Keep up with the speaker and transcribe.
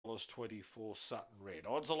was 24 Sutton Red.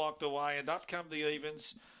 Odds are locked away, and up come the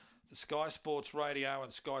evens. The Sky Sports Radio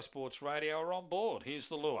and Sky Sports Radio are on board. Here's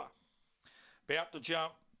the lure. About to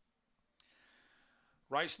jump.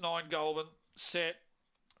 Race 9 Goulburn. Set.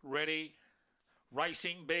 Ready.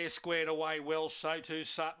 Racing, Bear squared away well, so too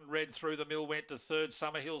Sutton Red through the mill, went to third,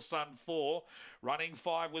 Summerhill Sun 4. Running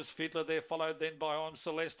 5 was Fiddler there, followed then by I'm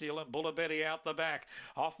Celestial and Buller Betty out the back.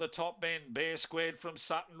 Off the top bend, Bear squared from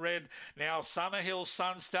Sutton Red. Now Summerhill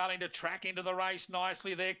Sun starting to track into the race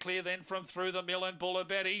nicely. They're clear then from through the mill and Buller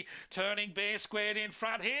Betty turning Bear squared in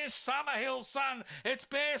front. Here's Summerhill Sun. It's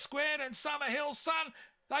Bear squared and Summerhill Sun.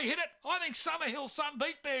 They hit it. I think Summerhill Sun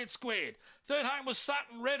beat Bear Squared. Third home was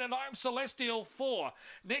Sutton Red and I'm Celestial 4.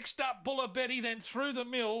 Next up, Buller Betty, then through the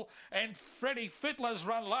mill, and Freddie Fiddler's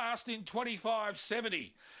run last in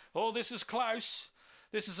 25.70. Oh, this is close.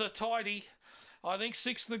 This is a tidy. I think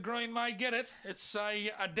 6 the green may get it. It's a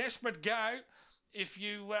desperate go. If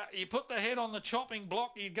you put the head on the chopping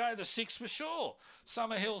block, you'd go the 6 for sure.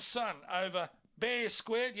 Summerhill Sun over Bear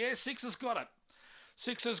Squared. Yeah, 6 has got it.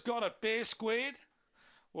 6 has got it. Bear Squared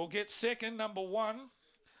will get second, number 1.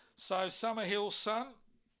 So Summerhill Sun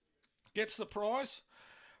gets the prize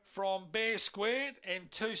from Bear Squared and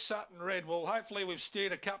 2 Sutton Red. Well, hopefully we've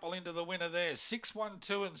steered a couple into the winner there. 6, 1,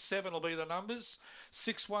 2 and 7 will be the numbers.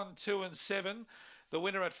 6, 1, 2 and 7. The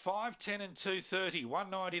winner at 5, 10 and 2.30.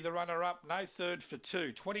 190 the runner-up. No third for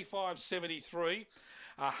 2. 25.73.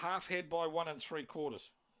 A half head by 1 3/4.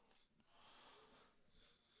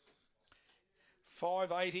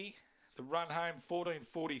 5.80. The run home,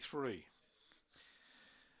 14.43.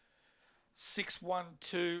 6, 1,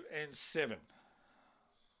 2 and 7.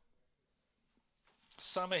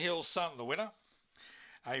 Summerhill Sun, the winner.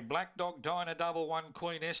 A Black Dog Diner double 1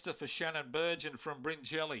 Queen Esther for Shannon Burgeon from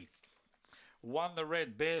Bringelly. 1 the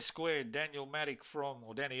red, Bear Squared, Danielle Maddock from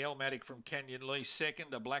Canyon Lee.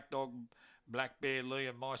 Second, a Black Dog, Black Bear Lee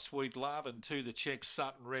and My Sweet Love. And 2 the check,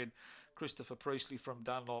 Sutton Red, Christopher Priestley from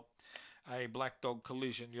Dunlop. A Black Dog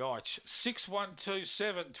Collision Yaich. 6, 1, 2,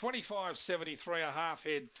 7, 25.73, a half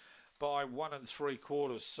head by 1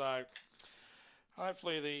 3/4. So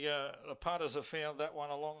hopefully the punters have found that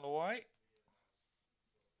one along the way.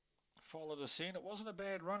 Followed us in. It wasn't a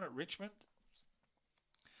bad run at Richmond.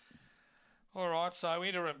 All right, so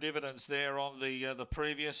interim dividends there on the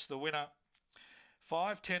previous. The winner,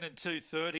 5, 10 and 2.30.